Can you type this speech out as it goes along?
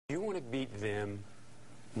You want to beat them,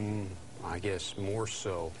 I guess, more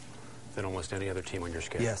so than almost any other team on your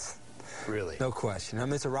schedule. Yes. Really? No question. I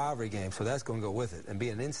mean, it's a rivalry game, so that's going to go with it. And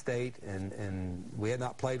being in-state, and we had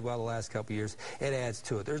not played well the last couple of years, it adds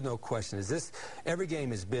to it. There's no question. Every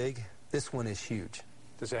game is big. This one is huge.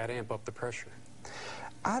 Does that amp up the pressure?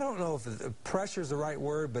 I don't know if the pressure is the right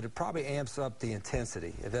word, but it probably amps up the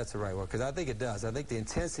intensity, if that's the right word, because I think it does. I think the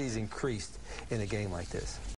intensity is increased in a game like this.